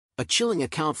A chilling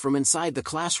account from inside the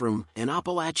classroom, an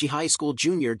Apalachee High School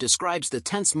junior describes the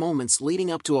tense moments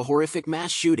leading up to a horrific mass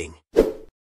shooting.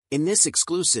 In this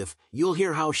exclusive, you'll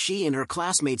hear how she and her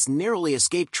classmates narrowly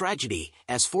escaped tragedy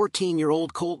as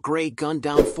 14-year-old Colt Gray gunned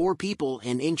down 4 people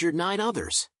and injured 9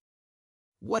 others.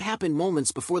 What happened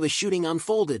moments before the shooting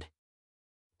unfolded?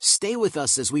 Stay with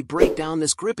us as we break down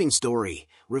this gripping story,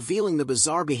 revealing the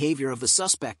bizarre behavior of the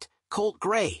suspect, Colt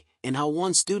Gray, and how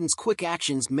one student's quick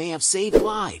actions may have saved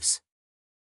lives.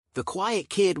 The quiet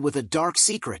kid with a dark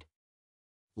secret.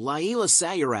 Laila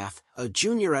Sayarath, a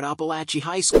junior at Apalachee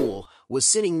High School, was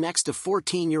sitting next to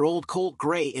 14-year-old Colt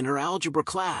Gray in her algebra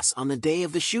class on the day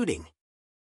of the shooting.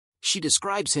 She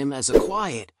describes him as a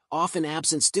quiet, often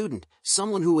absent student,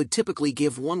 someone who would typically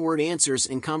give one-word answers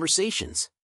in conversations.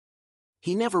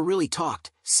 He never really talked,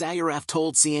 Sayarath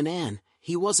told CNN.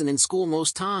 He wasn't in school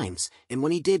most times, and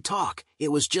when he did talk,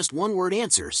 it was just one-word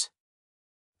answers.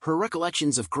 Her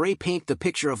recollections of Gray paint the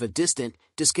picture of a distant,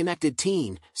 disconnected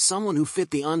teen, someone who fit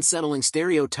the unsettling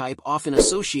stereotype often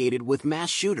associated with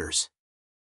mass shooters.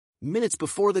 Minutes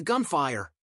before the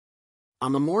gunfire.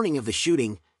 On the morning of the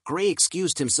shooting, Gray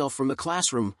excused himself from the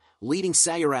classroom, leading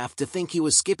Sayarath to think he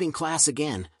was skipping class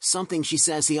again, something she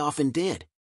says he often did.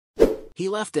 He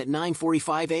left at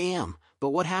 9:45 a.m., but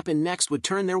what happened next would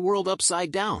turn their world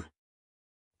upside down.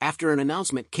 After an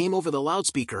announcement came over the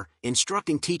loudspeaker,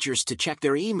 instructing teachers to check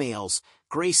their emails,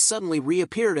 Gray suddenly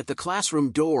reappeared at the classroom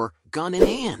door, gun in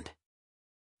hand.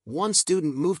 One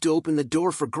student moved to open the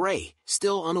door for Gray,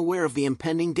 still unaware of the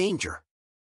impending danger.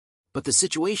 But the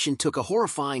situation took a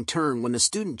horrifying turn when the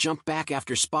student jumped back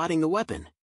after spotting the weapon.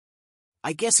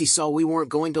 "I guess he saw we weren't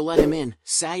going to let him in,"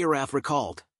 Sayarath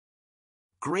recalled.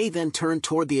 Gray then turned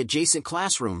toward the adjacent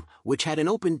classroom, which had an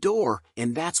open door,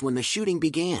 and that's when the shooting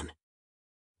began.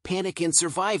 Panic and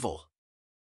survival.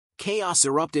 Chaos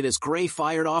erupted as Gray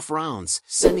fired off rounds,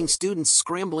 sending students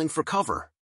scrambling for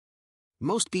cover.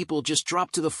 "Most people just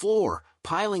dropped to the floor,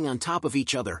 piling on top of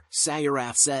each other,"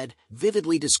 Sayarath said,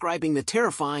 vividly describing the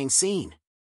terrifying scene.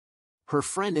 Her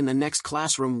friend in the next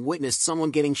classroom witnessed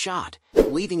someone getting shot,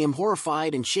 leaving him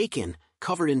horrified and shaken,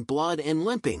 covered in blood and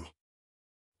limping.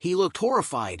 "He looked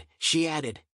horrified," she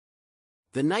added.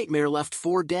 The nightmare left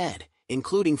 4 dead,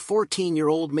 including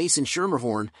 14-year-old Mason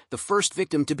Schermerhorn, the first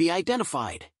victim to be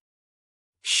identified.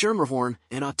 Schermerhorn,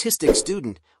 an autistic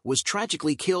student, was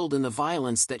tragically killed in the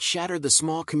violence that shattered the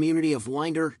small community of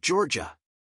Winder, Georgia.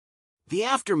 The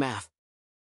aftermath.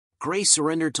 Gray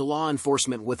surrendered to law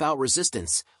enforcement without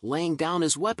resistance, laying down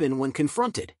his weapon when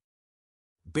confronted.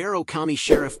 Barrow County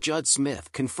Sheriff Judd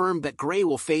Smith confirmed that Gray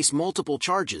will face multiple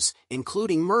charges,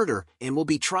 including murder, and will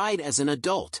be tried as an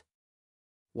adult.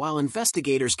 While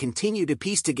investigators continue to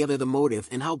piece together the motive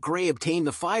and how Gray obtained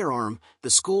the firearm, the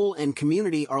school and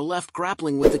community are left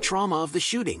grappling with the trauma of the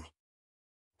shooting.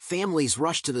 Families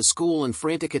rushed to the school in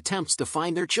frantic attempts to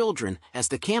find their children, as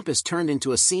the campus turned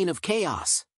into a scene of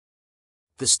chaos.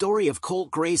 The story of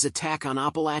Colt Gray's attack on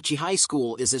Apalachee High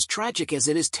School is as tragic as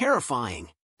it is terrifying.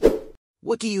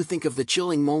 What do you think of the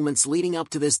chilling moments leading up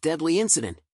to this deadly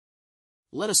incident?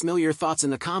 Let us know your thoughts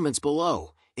in the comments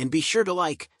below, and be sure to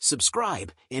like,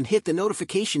 subscribe, and hit the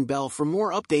notification bell for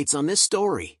more updates on this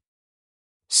story.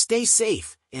 Stay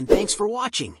safe, and thanks for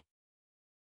watching.